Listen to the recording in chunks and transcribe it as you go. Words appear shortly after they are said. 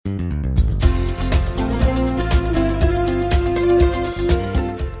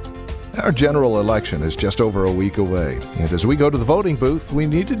Our general election is just over a week away, and as we go to the voting booth, we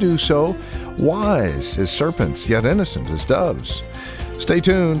need to do so wise as serpents, yet innocent as doves. Stay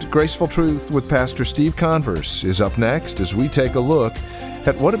tuned. Graceful Truth with Pastor Steve Converse is up next as we take a look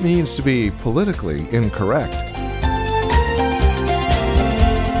at what it means to be politically incorrect.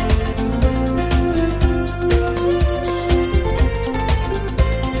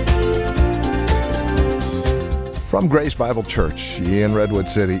 From Grace Bible Church in Redwood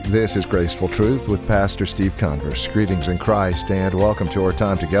City, this is Graceful Truth with Pastor Steve Converse. Greetings in Christ and welcome to our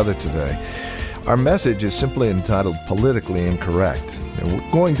time together today. Our message is simply entitled Politically Incorrect. And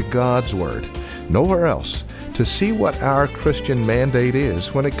we're going to God's Word, nowhere else, to see what our Christian mandate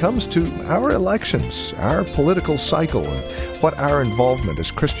is when it comes to our elections, our political cycle, and what our involvement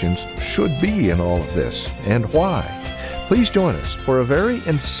as Christians should be in all of this and why. Please join us for a very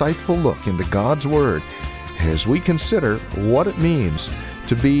insightful look into God's Word as we consider what it means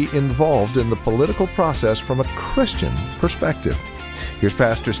to be involved in the political process from a Christian perspective. Here's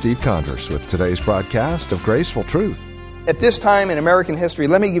Pastor Steve Converse with today's broadcast of Graceful Truth. At this time in American history,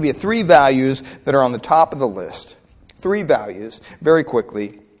 let me give you 3 values that are on the top of the list. 3 values, very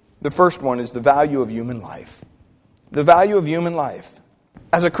quickly. The first one is the value of human life. The value of human life.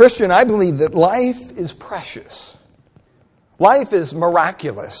 As a Christian, I believe that life is precious. Life is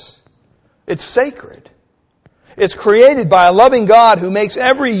miraculous. It's sacred. It's created by a loving God who makes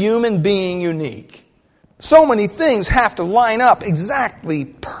every human being unique. So many things have to line up exactly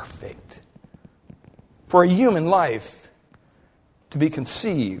perfect for a human life to be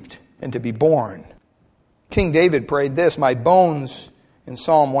conceived and to be born. King David prayed this, "My bones," in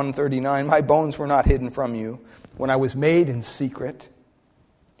Psalm 139, "my bones were not hidden from you when I was made in secret.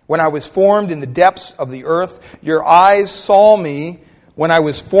 When I was formed in the depths of the earth, your eyes saw me when I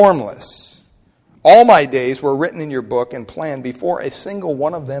was formless. All my days were written in your book and planned before a single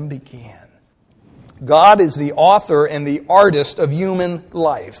one of them began." God is the author and the artist of human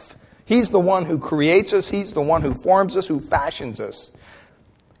life. He's the one who creates us. He's the one who forms us, who fashions us.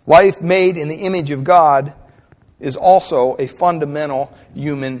 Life made in the image of God is also a fundamental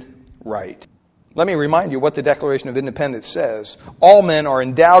human right. Let me remind you what the Declaration of Independence says. All men are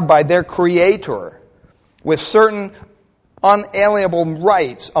endowed by their Creator with certain unalienable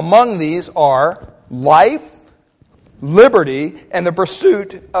rights. Among these are life, liberty, and the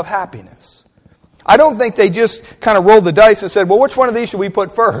pursuit of happiness. I don't think they just kind of rolled the dice and said, well, which one of these should we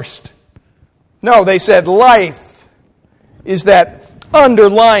put first? No, they said life is that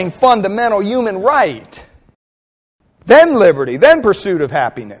underlying fundamental human right. Then liberty, then pursuit of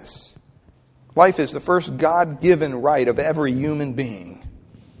happiness. Life is the first God-given right of every human being.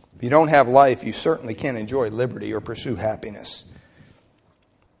 If you don't have life, you certainly can't enjoy liberty or pursue happiness.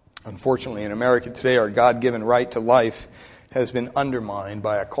 Unfortunately, in America today, our God-given right to life has been undermined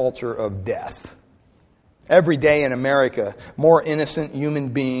by a culture of death. Every day in America, more innocent human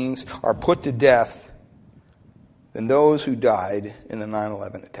beings are put to death than those who died in the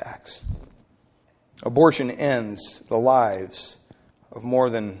 9/11 attacks. Abortion ends the lives of more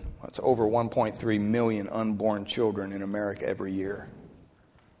than over 1.3 million unborn children in America every year.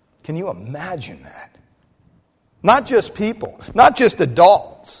 Can you imagine that? Not just people, not just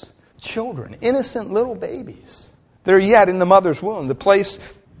adults, children, innocent little babies that are yet in the mother's womb, the place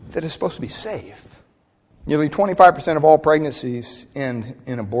that is supposed to be safe. Nearly 25% of all pregnancies end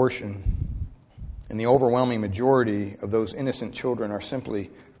in abortion, and the overwhelming majority of those innocent children are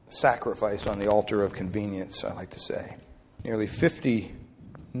simply sacrificed on the altar of convenience, I like to say. Nearly 50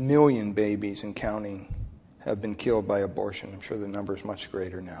 million babies and counting have been killed by abortion. I'm sure the number is much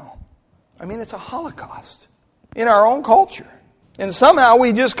greater now. I mean, it's a Holocaust in our own culture. And somehow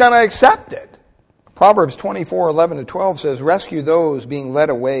we just kind of accept it. Proverbs 24:11-12 says, "Rescue those being led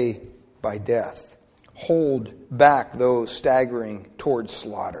away by death. Hold back those staggering towards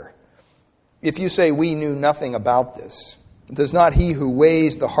slaughter. If you say, 'We knew nothing about this,' does not he who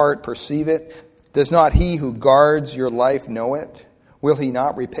weighs the heart perceive it? Does not he who guards your life know it? Will he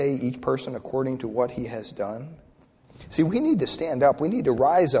not repay each person according to what he has done?" See, we need to stand up. We need to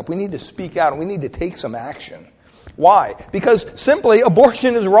rise up. We need to speak out. We need to take some action. Why? Because simply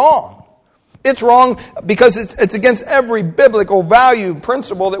abortion is wrong. It's wrong because it's against every biblical value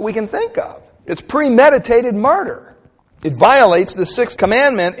principle that we can think of. It's premeditated murder. It violates the 6th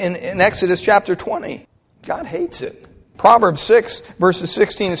commandment in Exodus chapter 20. God hates it. Proverbs 6, verses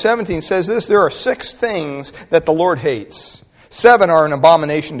 16-17 says this, "There are 6 things that the Lord hates. 7 are an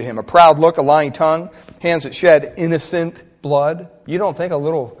abomination to him: a proud look, a lying tongue, hands that shed innocent blood." You don't think a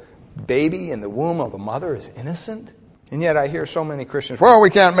little baby in the womb of a mother is innocent? And yet I hear so many Christians, well, we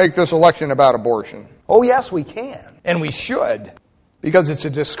can't make this election about abortion. Oh, yes, we can. And we should. because it's a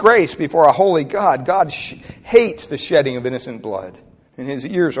disgrace before a holy God. God hates the shedding of innocent blood, and his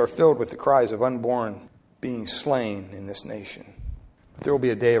ears are filled with the cries of unborn being slain in this nation. But there will be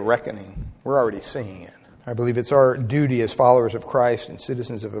a day of reckoning. We're already seeing it. I believe it's our duty as followers of Christ and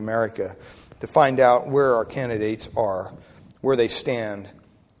citizens of America to find out where our candidates are, where they stand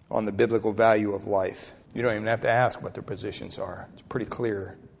on the biblical value of life. You don't even have to ask what their positions are. It's pretty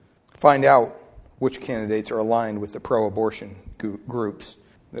clear. Find out which candidates are aligned with the pro-abortion groups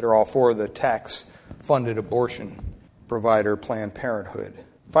that are all for the tax-funded abortion provider, Planned Parenthood.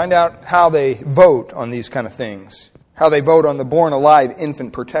 Find out how they vote on these kind of things. How they vote on the Born Alive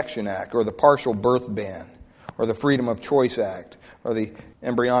Infant Protection Act, or the partial birth ban, or the Freedom of Choice Act, or the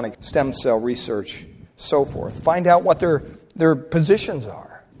embryonic stem cell research, so forth. Find out what their positions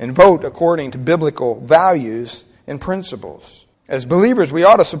are, and vote according to biblical values and principles. As believers, we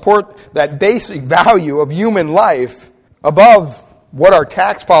ought to support that basic value of human life above what our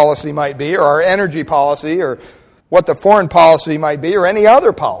tax policy might be, or our energy policy, or what the foreign policy might be, or any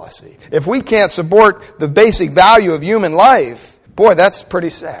other policy. If we can't support the basic value of human life, boy, that's pretty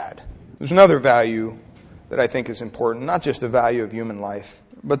sad. There's another value that I think is important, not just the value of human life,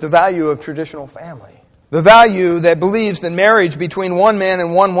 but the value of traditional family. The value that believes that marriage between one man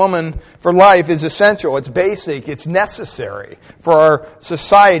and one woman for life is essential, it's basic, it's necessary for our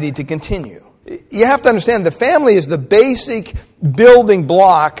society to continue. You have to understand the family is the basic building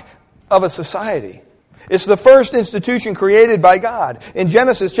block of a society. It's the first institution created by God. In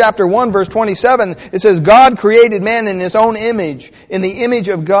Genesis chapter 1, verse 27, it says, God created man in his own image. In the image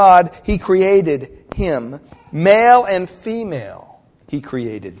of God, he created him. Male and female, he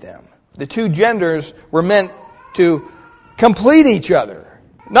created them. The two genders were meant to complete each other.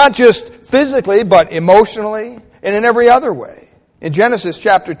 Not just physically, but emotionally and in every other way. In Genesis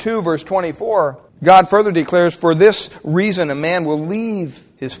chapter 2, verse 24, God further declares, for this reason a man will leave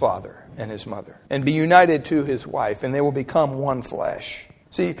his father and his mother, and be united to his wife, and they will become one flesh.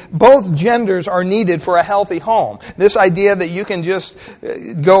 See, both genders are needed for a healthy home. This idea that you can just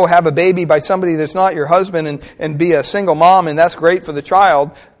go have a baby by somebody that's not your husband and be a single mom, and that's great for the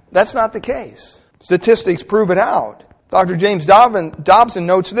child, that's not the case. Statistics prove it out. Dr. James Dobson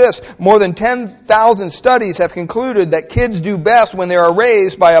notes this, more than 10,000 studies have concluded that kids do best when they are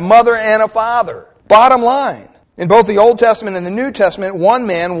raised by a mother and a father. Bottom line. In both the Old Testament and the New Testament, one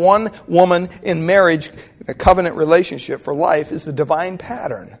man, one woman in marriage, a covenant relationship for life, is the divine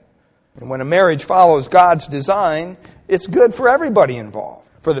pattern. And when a marriage follows God's design, it's good for everybody involved.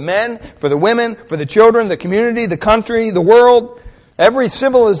 For the men, for the women, for the children, the community, the country, the world. Every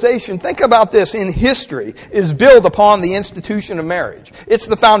civilization, think about this, in history, is built upon the institution of marriage. It's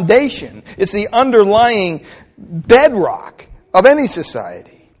the foundation. It's the underlying bedrock of any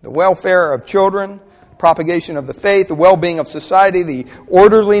society. The welfare of children, propagation of the faith, the well-being of society, the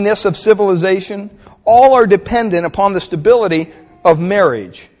orderliness of civilization, all are dependent upon the stability of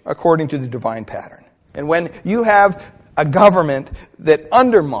marriage according to the divine pattern. And when you have a government that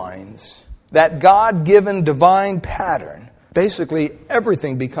undermines that God-given divine pattern, basically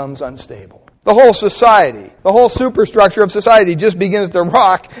everything becomes unstable. The whole society, the whole superstructure of society just begins to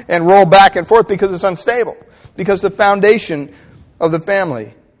rock and roll back and forth because it's unstable, because the foundation of the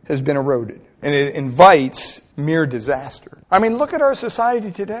family has been eroded. And it invites mere disaster. I mean, look at our society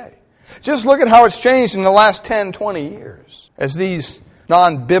today. Just look at how it's changed in the last 10, 20 years as these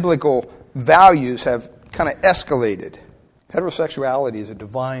non-biblical values have kind of escalated. Heterosexuality is a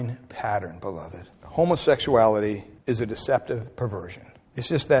divine pattern, beloved. Homosexuality is a deceptive perversion. It's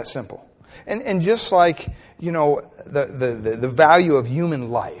just that simple. And just like, the value of human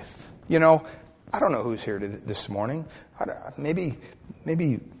life. I don't know who's here this morning. Maybe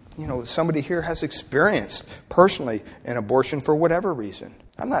somebody here has experienced personally an abortion for whatever reason.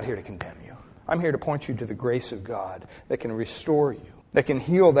 I'm not here to condemn you. I'm here to point you to the grace of God that can restore you, that can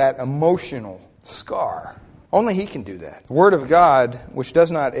heal that emotional scar. Only He can do that. The Word of God, which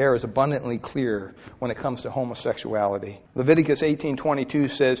does not err, is abundantly clear when it comes to homosexuality. Leviticus 18:22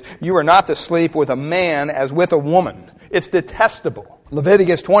 says, you are not to sleep with a man as with a woman. It's detestable.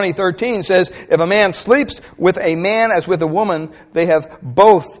 Leviticus 20:13 says, if a man sleeps with a man as with a woman, they have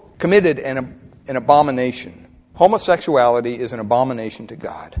both committed an abomination. Homosexuality is an abomination to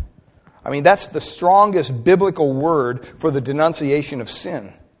God. I mean, that's the strongest biblical word for the denunciation of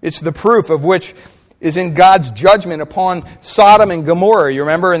sin. It's the proof of which is in God's judgment upon Sodom and Gomorrah. You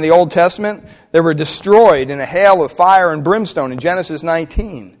remember in the Old Testament? They were destroyed in a hail of fire and brimstone in Genesis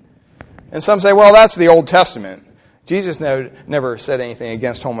 19. And some say, well, that's the Old Testament. Jesus never said anything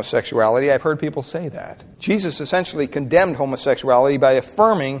against homosexuality. I've heard people say that. Jesus essentially condemned homosexuality by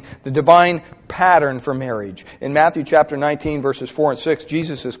affirming the divine pattern for marriage. In Matthew chapter 19, verses 4 and 6,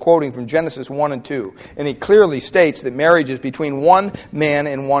 Jesus is quoting from Genesis 1 and 2, and he clearly states that marriage is between one man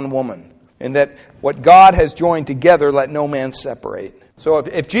and one woman, and that what God has joined together, let no man separate. So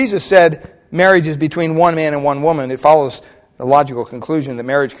if Jesus said marriage is between one man and one woman, it follows the logical conclusion that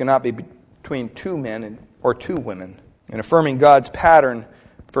marriage cannot be between two men or two women. In affirming God's pattern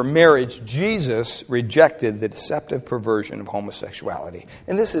for marriage, Jesus rejected the deceptive perversion of homosexuality.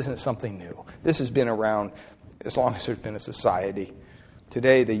 And this isn't something new. This has been around as long as there's been a society.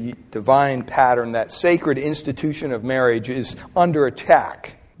 Today, the divine pattern, that sacred institution of marriage, is under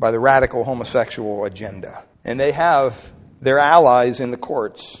attack by the radical homosexual agenda. And they have their allies in the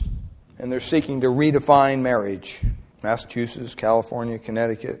courts, and they're seeking to redefine marriage. Massachusetts, California,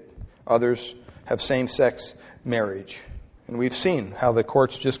 Connecticut, others have same-sex marriage. And we've seen how the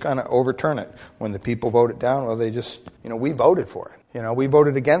courts just kind of overturn it. When the people vote it down, well, they just, we voted for it. We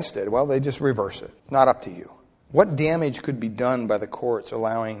voted against it. Well, they just reverse it. It's not up to you. What damage could be done by the courts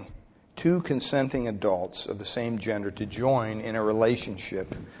allowing two consenting adults of the same gender to join in a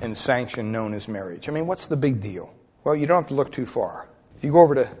relationship and sanction known as marriage? I mean, what's the big deal? Well, you don't have to look too far. If you go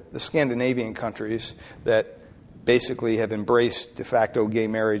over to the Scandinavian countries that basically have embraced de facto gay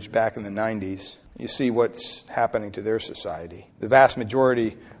marriage back in the 90s, you see what's happening to their society. The vast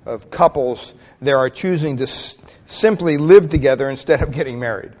majority of couples there are choosing to simply live together instead of getting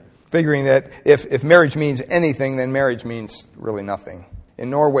married, figuring that if marriage means anything, then marriage means really nothing. In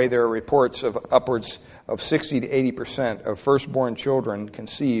Norway, there are reports of upwards of 60 to 80% of firstborn children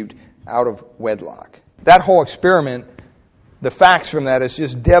conceived out of wedlock. That whole experiment, the facts from that is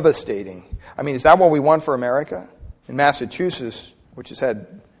just devastating. I mean, is that what we want for America? In Massachusetts, which has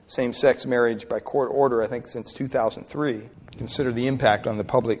had same-sex marriage by court order, I think, since 2003, consider the impact on the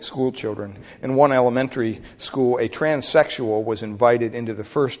public school children. In one elementary school, a transsexual was invited into the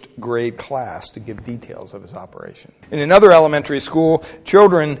first grade class to give details of his operation. In another elementary school,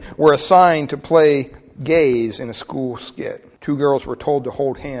 children were assigned to play gays in a school skit. Two girls were told to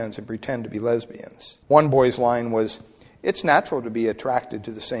hold hands and pretend to be lesbians. One boy's line was, "It's natural to be attracted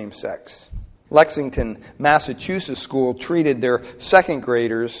to the same sex." Lexington, Massachusetts school treated their second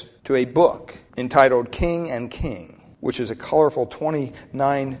graders to a book entitled King and King, which is a colorful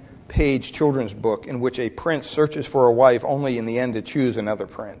 29-page children's book in which a prince searches for a wife only in the end to choose another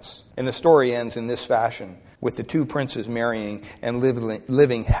prince. And the story ends in this fashion, with the two princes marrying and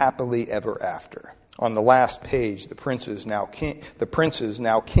living happily ever after. On the last page, the princes, now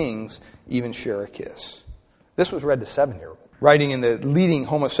kings, even share a kiss. This was read to 7-year-olds. Writing in the leading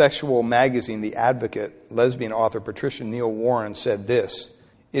homosexual magazine, The Advocate, lesbian author Patricia Neal Warren said this: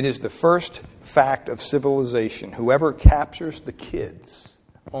 "It is the first fact of civilization. Whoever captures the kids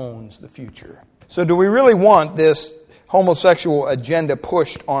owns the future." So do we really want this homosexual agenda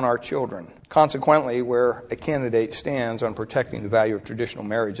pushed on our children? Consequently, where a candidate stands on protecting the value of traditional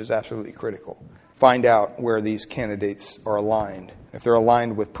marriage is absolutely critical. Find out where these candidates are aligned. If they're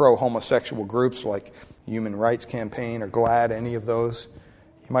aligned with pro-homosexual groups like Human Rights Campaign or GLAAD, any of those,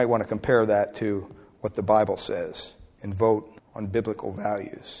 you might want to compare that to what the Bible says and vote on biblical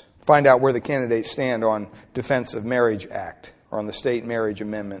values. Find out where the candidates stand on Defense of Marriage Act or on the state marriage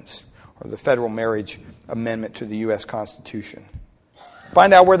amendments or the federal marriage amendment to the U.S. Constitution.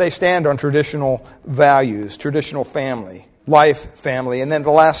 Find out where they stand on traditional values, traditional family, life, family, and then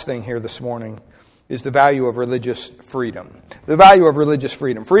the last thing here this morning is the value of religious freedom. The value of religious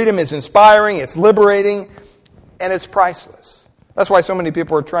freedom. Freedom is inspiring, it's liberating, and it's priceless. That's why so many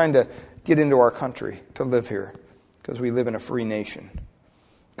people are trying to get into our country to live here, because we live in a free nation.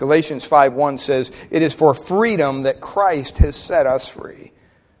 Galatians 5:1 says, "It is for freedom that Christ has set us free."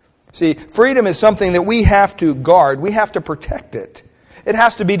 See, freedom is something that we have to guard. We have to protect it. It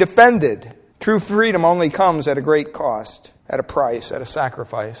has to be defended. True freedom only comes at a great cost, at a price, at a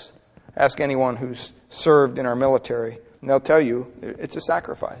sacrifice. Ask anyone who's served in our military, and they'll tell you it's a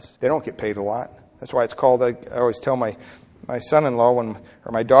sacrifice. They don't get paid a lot. That's why it's called, I always tell my son-in-law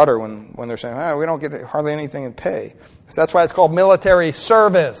or my daughter when they're saying, we don't get hardly anything in pay. So that's why it's called military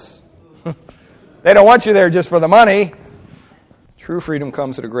service. They don't want you there just for the money. True freedom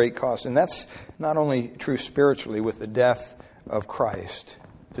comes at a great cost. And that's not only true spiritually with the death of Christ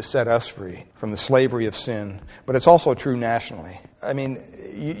to set us free from the slavery of sin, but it's also true nationally. I mean,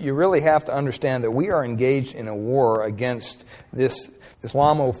 you really have to understand that we are engaged in a war against this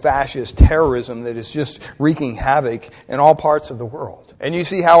Islamo-fascist terrorism that is just wreaking havoc in all parts of the world. And you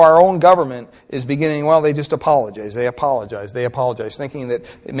see how our own government is beginning, well, they just apologize, thinking that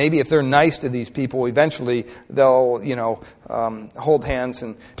maybe if they're nice to these people, eventually they'll, hold hands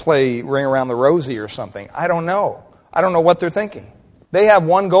and play Ring Around the Rosie or something. I don't know. I don't know what they're thinking. They have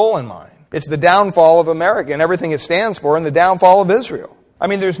one goal in mind. It's the downfall of America and everything it stands for, and the downfall of Israel. I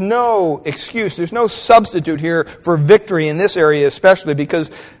mean, there's no excuse, there's no substitute here for victory in this area especially, because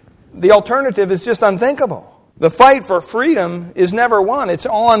the alternative is just unthinkable. The fight for freedom is never won. It's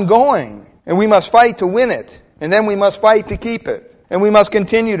ongoing. And we must fight to win it. And then we must fight to keep it. And we must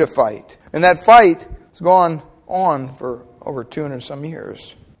continue to fight. And that fight has gone on for over 200 some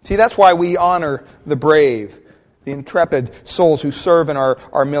years. See, that's why we honor the brave, the intrepid souls who serve in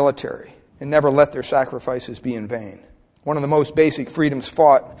our military and never let their sacrifices be in vain. One of the most basic freedoms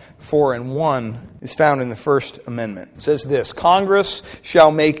fought for and won is found in the First Amendment. It says this: Congress shall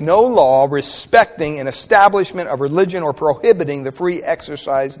make no law respecting an establishment of religion or prohibiting the free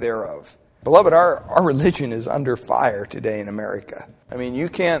exercise thereof. Beloved, our religion is under fire today in America. I mean, you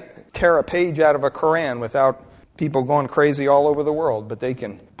can't tear a page out of a Koran without people going crazy all over the world, but they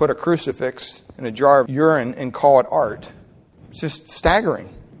can put a crucifix in a jar of urine and call it art. It's just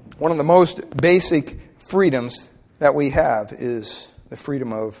staggering. One of the most basic freedoms that we have is the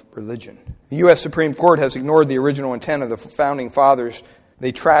freedom of religion. The U.S. Supreme Court has ignored the original intent of the Founding Fathers.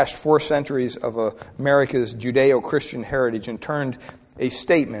 They trashed 4 centuries of America's Judeo-Christian heritage and turned a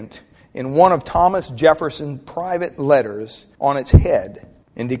statement in one of Thomas Jefferson's private letters on its head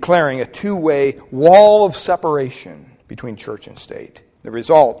in declaring a two-way wall of separation between church and state. The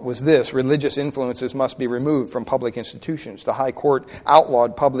result was this: religious influences must be removed from public institutions. The High Court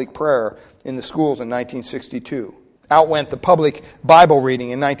outlawed public prayer in the schools in 1962. Out went the public Bible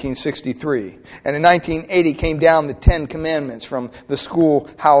reading in 1963. And in 1980 came down the 10 Commandments from the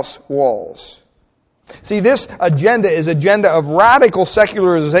schoolhouse walls. See, this agenda is an agenda of radical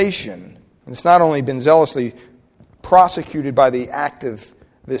secularization. And it's not only been zealously prosecuted by the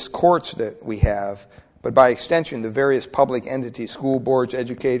activist courts that we have, but by extension the various public entities, school boards,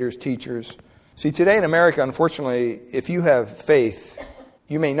 educators, teachers. See, today in America, unfortunately, if you have faith,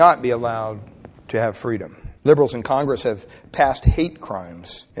 you may not be allowed to have freedom. Liberals in Congress have passed hate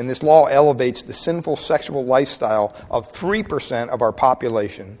crimes, and this law elevates the sinful sexual lifestyle of 3% of our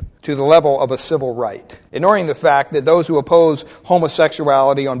population to the level of a civil right, ignoring the fact that those who oppose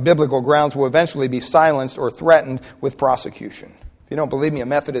homosexuality on biblical grounds will eventually be silenced or threatened with prosecution. If you don't believe me, a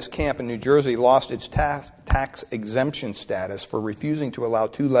Methodist camp in New Jersey lost its tax exemption status for refusing to allow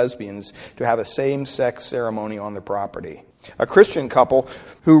 2 lesbians to have a same-sex ceremony on their property. A Christian couple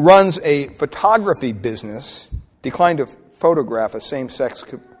who runs a photography business declined to photograph a same-sex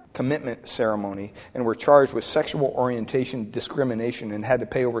commitment ceremony and were charged with sexual orientation discrimination and had to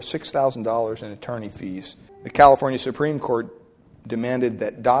pay over $6,000 in attorney fees. The California Supreme Court demanded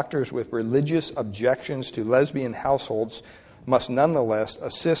that doctors with religious objections to lesbian households must nonetheless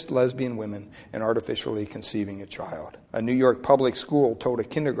assist lesbian women in artificially conceiving a child. A New York public school told a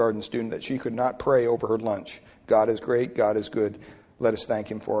kindergarten student that she could not pray over her lunch. God is great, God is good, let us thank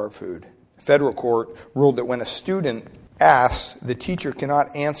Him for our food. A federal court ruled that when a student asks, the teacher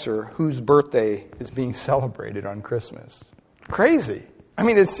cannot answer whose birthday is being celebrated on Christmas. Crazy. I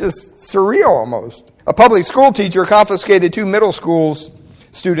mean, it's just surreal almost. A public school teacher confiscated 2 middle school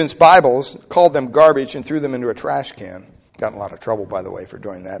students' Bibles, called them garbage, and threw them into a trash can. Got in a lot of trouble, by the way, for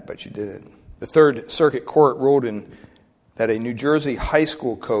doing that, but she did it. The Third Circuit Court ruled that a New Jersey high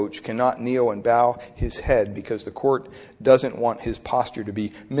school coach cannot kneel and bow his head because the court doesn't want his posture to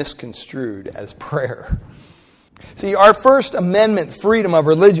be misconstrued as prayer. See, our First Amendment freedom of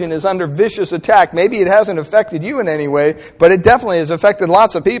religion is under vicious attack. Maybe it hasn't affected you in any way, but it definitely has affected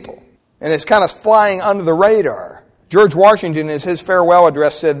lots of people. And it's kind of flying under the radar. George Washington, in his farewell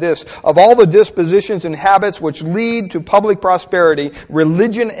address, said this: of all the dispositions and habits which lead to public prosperity,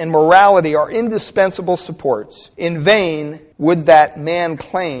 religion and morality are indispensable supports. In vain would that man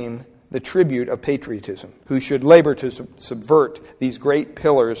claim the tribute of patriotism, who should labor to subvert these great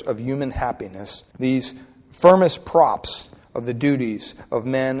pillars of human happiness, these firmest props of the duties of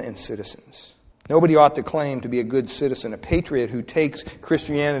men and citizens. Nobody ought to claim to be a good citizen. A patriot who takes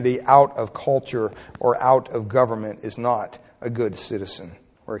Christianity out of culture or out of government is not a good citizen.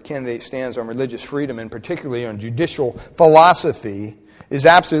 Where a candidate stands on religious freedom, and particularly on judicial philosophy, is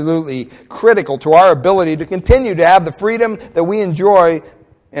absolutely critical to our ability to continue to have the freedom that we enjoy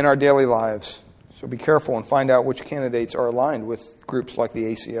in our daily lives. So be careful and find out which candidates are aligned with groups like the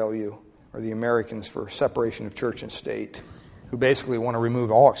ACLU or the Americans for Separation of Church and State, who basically want to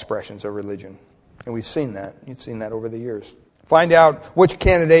remove all expressions of religion. And we've seen that. You've seen that over the years. Find out which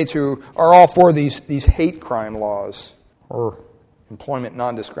candidates who are all for these hate crime laws, or Employment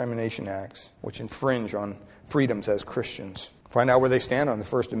Non-Discrimination Acts, which infringe on freedoms as Christians. Find out where they stand on the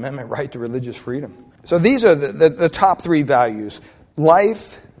First Amendment right to religious freedom. So these are the top three values: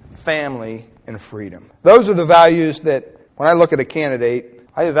 life, family, and freedom. Those are the values that, when I look at a candidate,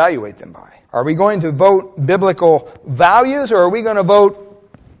 I evaluate them by. Are we going to vote biblical values, or are we going to vote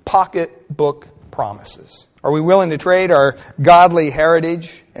pocketbook promises? Are we willing to trade our godly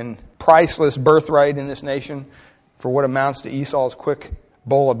heritage and priceless birthright in this nation for what amounts to Esau's quick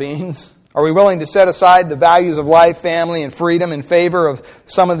bowl of beans? Are we willing to set aside the values of life, family, and freedom in favor of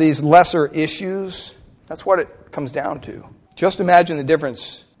some of these lesser issues? That's what it comes down to. Just imagine the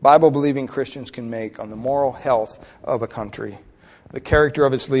difference Bible-believing Christians can make on the moral health of a country, the character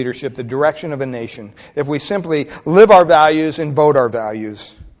of its leadership, the direction of a nation, if we simply live our values and vote our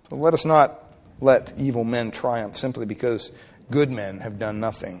values. So let us not let evil men triumph simply because good men have done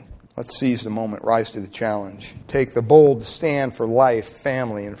nothing. Let's seize the moment, rise to the challenge. Take the bold stand for life,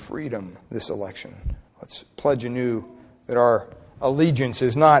 family, and freedom this election. Let's pledge anew that our allegiance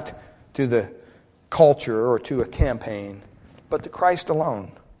is not to the culture or to a campaign, but to Christ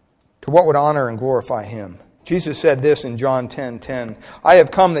alone, to what would honor and glorify Him. Jesus said this in John 10:10, "I have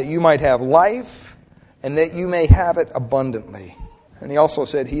come that you might have life, and that you may have it abundantly." And He also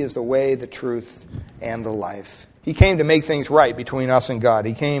said He is the way, the truth, and the life. He came to make things right between us and God.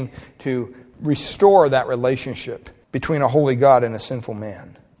 He came to restore that relationship between a holy God and a sinful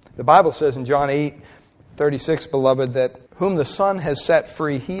man. The Bible says in John 8:36, beloved, that whom the Son has set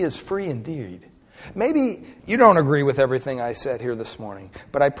free, he is free indeed. Maybe you don't agree with everything I said here this morning,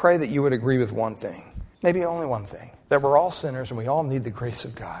 but I pray that you would agree with one thing. Maybe only one thing. That we're all sinners and we all need the grace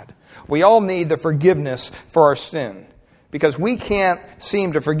of God. We all need the forgiveness for our sin. Because we can't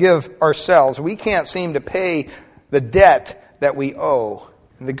seem to forgive ourselves. We can't seem to pay the debt that we owe.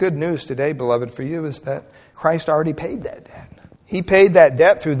 And the good news today, beloved, for you is that Christ already paid that debt. He paid that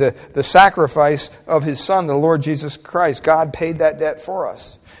debt through the sacrifice of His Son, the Lord Jesus Christ. God paid that debt for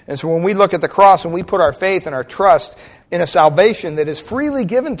us. And so when we look at the cross and we put our faith and our trust in a salvation that is freely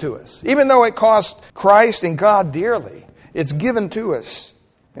given to us, even though it cost Christ and God dearly, it's given to us.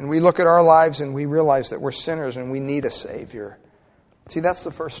 And we look at our lives and we realize that we're sinners and we need a Savior. See, that's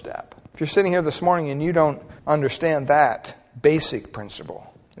the first step. If you're sitting here this morning and you don't understand that basic principle,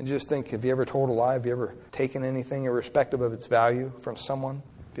 and just think, have you ever told a lie? Have you ever taken anything irrespective of its value from someone?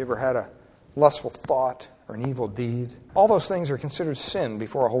 Have you ever had a lustful thought or an evil deed? All those things are considered sin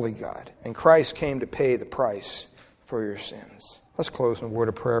before a holy God. And Christ came to pay the price for your sins. Let's close in a word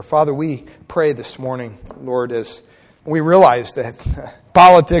of prayer. Father, we pray this morning, Lord, as we realize that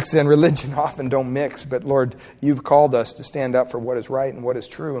politics and religion often don't mix, but Lord, you've called us to stand up for what is right and what is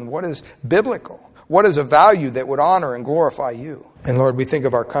true and what is biblical. What is a value that would honor and glorify you? And Lord, we think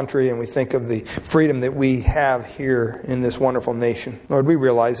of our country and we think of the freedom that we have here in this wonderful nation. Lord, we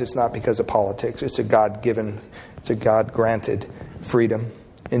realize it's not because of politics. It's a God-given, it's a God-granted freedom.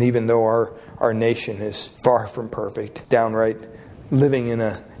 And even though our nation is far from perfect, downright living in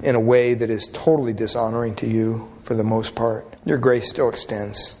a way that is totally dishonoring to you for the most part, your grace still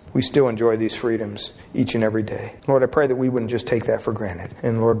extends. We still enjoy these freedoms each and every day. Lord, I pray that we wouldn't just take that for granted.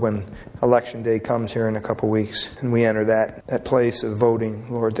 And Lord, when election day comes here in a couple weeks and we enter that place of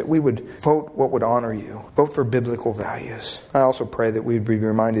voting, Lord, that we would vote what would honor you. Vote for biblical values. I also pray that we'd be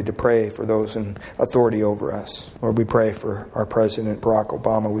reminded to pray for those in authority over us. Lord, we pray for our President, Barack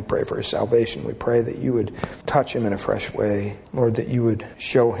Obama. We pray for his salvation. We pray that you would touch him in a fresh way. Lord, that you would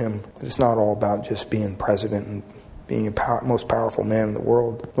show him that it's not all about just being president and being the most powerful man in the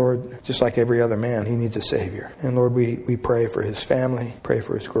world. Lord, just like every other man, he needs a Savior. And Lord, we pray for his family, pray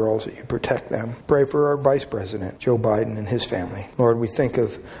for his girls, that you protect them. Pray for our Vice President, Joe Biden, and his family. Lord, we think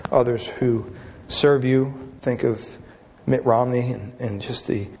of others who serve you. Think of Mitt Romney and just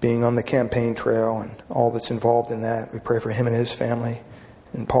the being on the campaign trail and all that's involved in that. We pray for him and his family,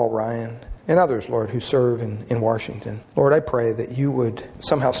 and Paul Ryan, and others, Lord, who serve in Washington. Lord, I pray that you would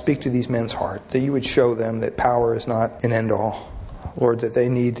somehow speak to these men's heart, that you would show them that power is not an end-all. Lord, that they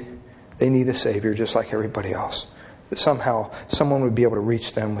need a Savior just like everybody else. That somehow someone would be able to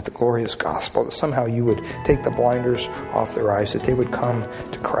reach them with the glorious gospel. That somehow you would take the blinders off their eyes. That they would come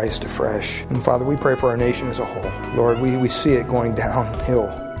to Christ afresh. And Father, we pray for our nation as a whole. Lord, we see it going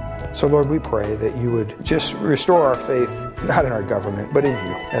downhill. So Lord, we pray that you would just restore our faith, not in our government, but in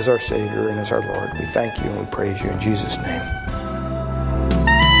you as our Savior and as our Lord. We thank you and we praise you in Jesus' name.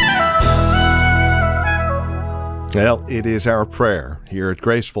 Well, it is our prayer here at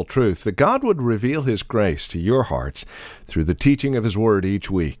Graceful Truth that God would reveal His grace to your hearts through the teaching of His Word each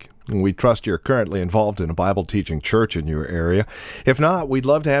week. And we trust you're currently involved in a Bible teaching church in your area. If not, we'd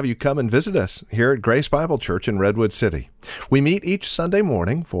love to have you come and visit us here at Grace Bible Church in Redwood City. We meet each Sunday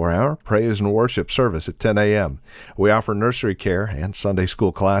morning for our praise and worship service at 10 a.m. We offer nursery care and Sunday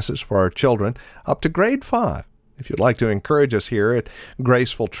school classes for our children up to grade 5. If you'd like to encourage us here at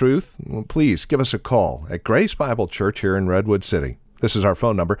Graceful Truth, please give us a call at Grace Bible Church here in Redwood City. This is our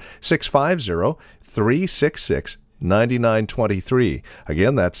phone number, 650-366-9923.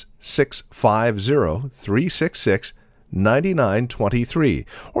 Again, that's 650-366-9923.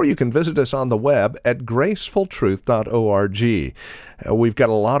 Or you can visit us on the web at gracefultruth.org. We've got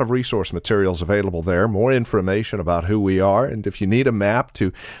a lot of resource materials available there, more information about who we are, and if you need a map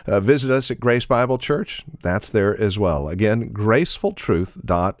to visit us at Grace Bible Church, that's there as well. Again,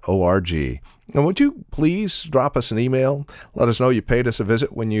 gracefultruth.org. And would you please drop us an email? Let us know you paid us a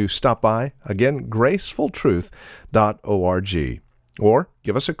visit when you stop by. Again, gracefultruth.org. Or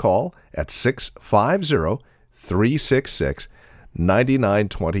give us a call at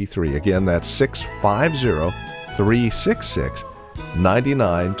 650-366-9923. Again, that's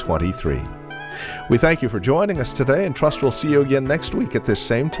 650-366-9923. We thank you for joining us today and trust we'll see you again next week at this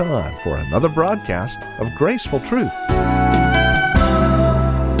same time for another broadcast of Graceful Truth.